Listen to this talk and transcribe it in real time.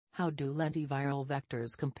How do lentiviral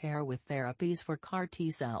vectors compare with therapies for CAR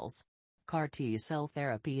T cells? CAR T cell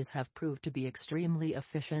therapies have proved to be extremely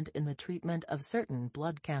efficient in the treatment of certain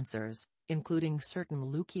blood cancers, including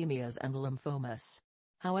certain leukemias and lymphomas.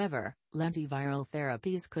 However, lentiviral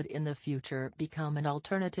therapies could in the future become an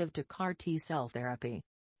alternative to CAR T cell therapy.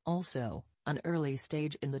 Also, an early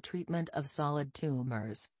stage in the treatment of solid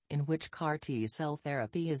tumors, in which CAR T cell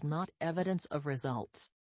therapy is not evidence of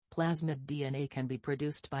results. Plasmid DNA can be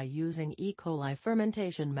produced by using E. coli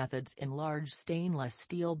fermentation methods in large stainless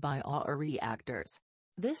steel bioreactors.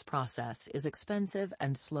 This process is expensive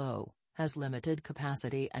and slow, has limited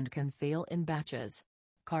capacity and can fail in batches.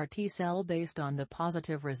 CAR T cell based on the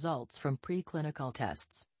positive results from preclinical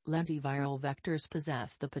tests, lentiviral vectors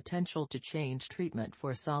possess the potential to change treatment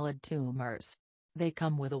for solid tumors. They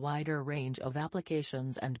come with a wider range of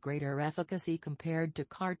applications and greater efficacy compared to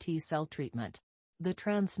CAR T cell treatment. The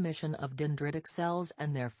transmission of dendritic cells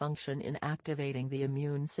and their function in activating the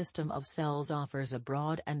immune system of cells offers a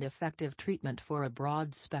broad and effective treatment for a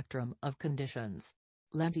broad spectrum of conditions.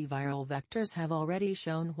 Lentiviral vectors have already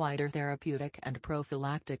shown wider therapeutic and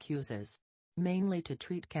prophylactic uses, mainly to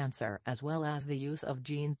treat cancer as well as the use of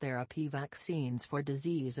gene therapy vaccines for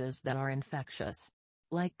diseases that are infectious,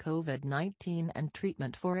 like COVID-19, and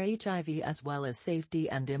treatment for HIV, as well as safety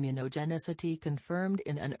and immunogenicity confirmed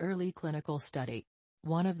in an early clinical study.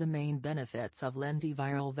 One of the main benefits of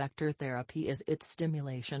lentiviral vector therapy is its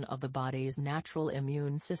stimulation of the body's natural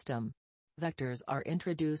immune system. Vectors are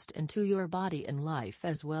introduced into your body in life,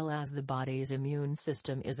 as well as the body's immune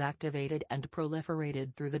system is activated and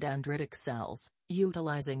proliferated through the dendritic cells,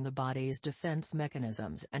 utilizing the body's defense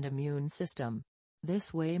mechanisms and immune system.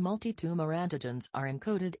 This way multi-tumor antigens are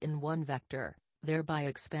encoded in one vector, thereby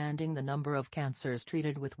expanding the number of cancers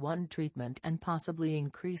treated with one treatment and possibly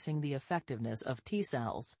increasing the effectiveness of T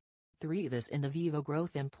cells. 3. This in vivo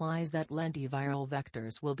growth implies that lentiviral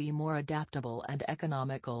vectors will be more adaptable and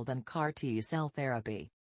economical than CAR T cell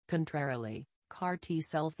therapy. Contrarily, CAR T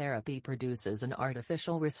cell therapy produces an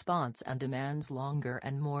artificial response and demands longer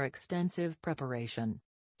and more extensive preparation.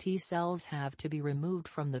 T cells have to be removed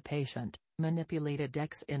from the patient, manipulated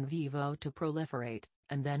ex in vivo to proliferate,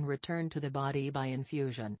 and then returned to the body by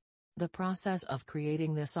infusion. The process of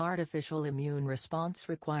creating this artificial immune response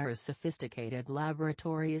requires sophisticated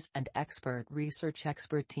laboratories and expert research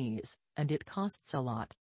expertise, and it costs a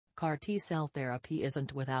lot. CAR T cell therapy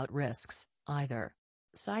isn't without risks, either.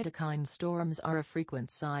 Cytokine storms are a frequent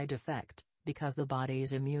side effect, because the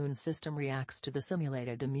body's immune system reacts to the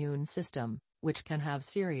simulated immune system, which can have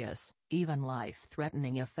serious, even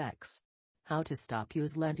life-threatening effects. How to stop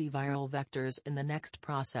use lentiviral vectors in the next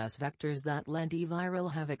process. Vectors that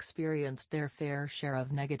lentiviral have experienced their fair share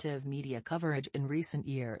of negative media coverage in recent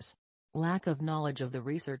years. Lack of knowledge of the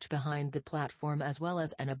research behind the platform as well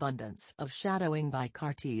as an abundance of shadowing by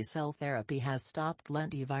CAR T cell therapy has stopped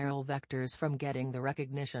lentiviral vectors from getting the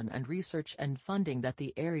recognition and research and funding that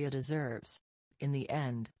the area deserves. In the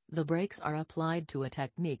end, the brakes are applied to a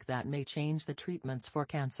technique that may change the treatments for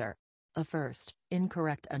cancer. A first,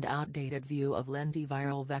 incorrect and outdated view of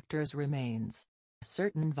lentiviral vectors remains.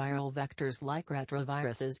 Certain viral vectors like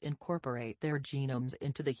retroviruses incorporate their genomes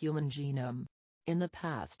into the human genome. In the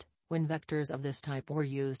past, when vectors of this type were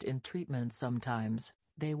used in treatment, sometimes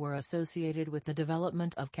they were associated with the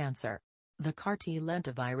development of cancer. The CAR T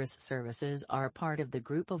lentivirus services are part of the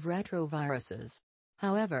group of retroviruses.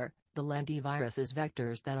 However, the lentivirus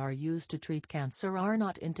vectors that are used to treat cancer are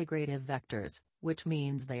not integrative vectors, which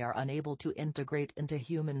means they are unable to integrate into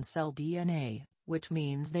human cell DNA, which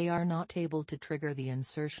means they are not able to trigger the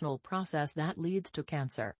insertional process that leads to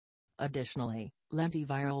cancer. Additionally,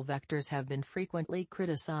 lentiviral vectors have been frequently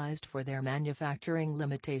criticized for their manufacturing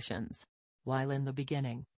limitations. While in the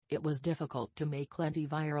beginning, it was difficult to make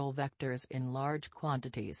lentiviral vectors in large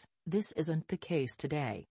quantities, this isn't the case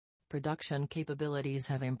today. Production capabilities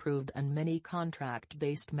have improved and many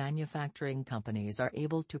contract-based manufacturing companies are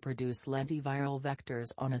able to produce lentiviral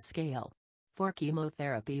vectors on a scale. For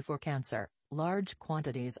chemotherapy for cancer, large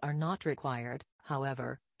quantities are not required.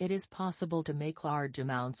 However, it is possible to make large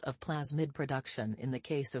amounts of plasmid production in the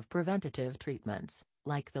case of preventative treatments,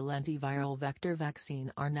 like the lentiviral vector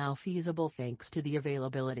vaccine, are now feasible thanks to the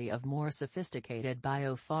availability of more sophisticated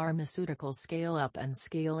biopharmaceutical scale-up and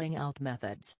scaling-out methods.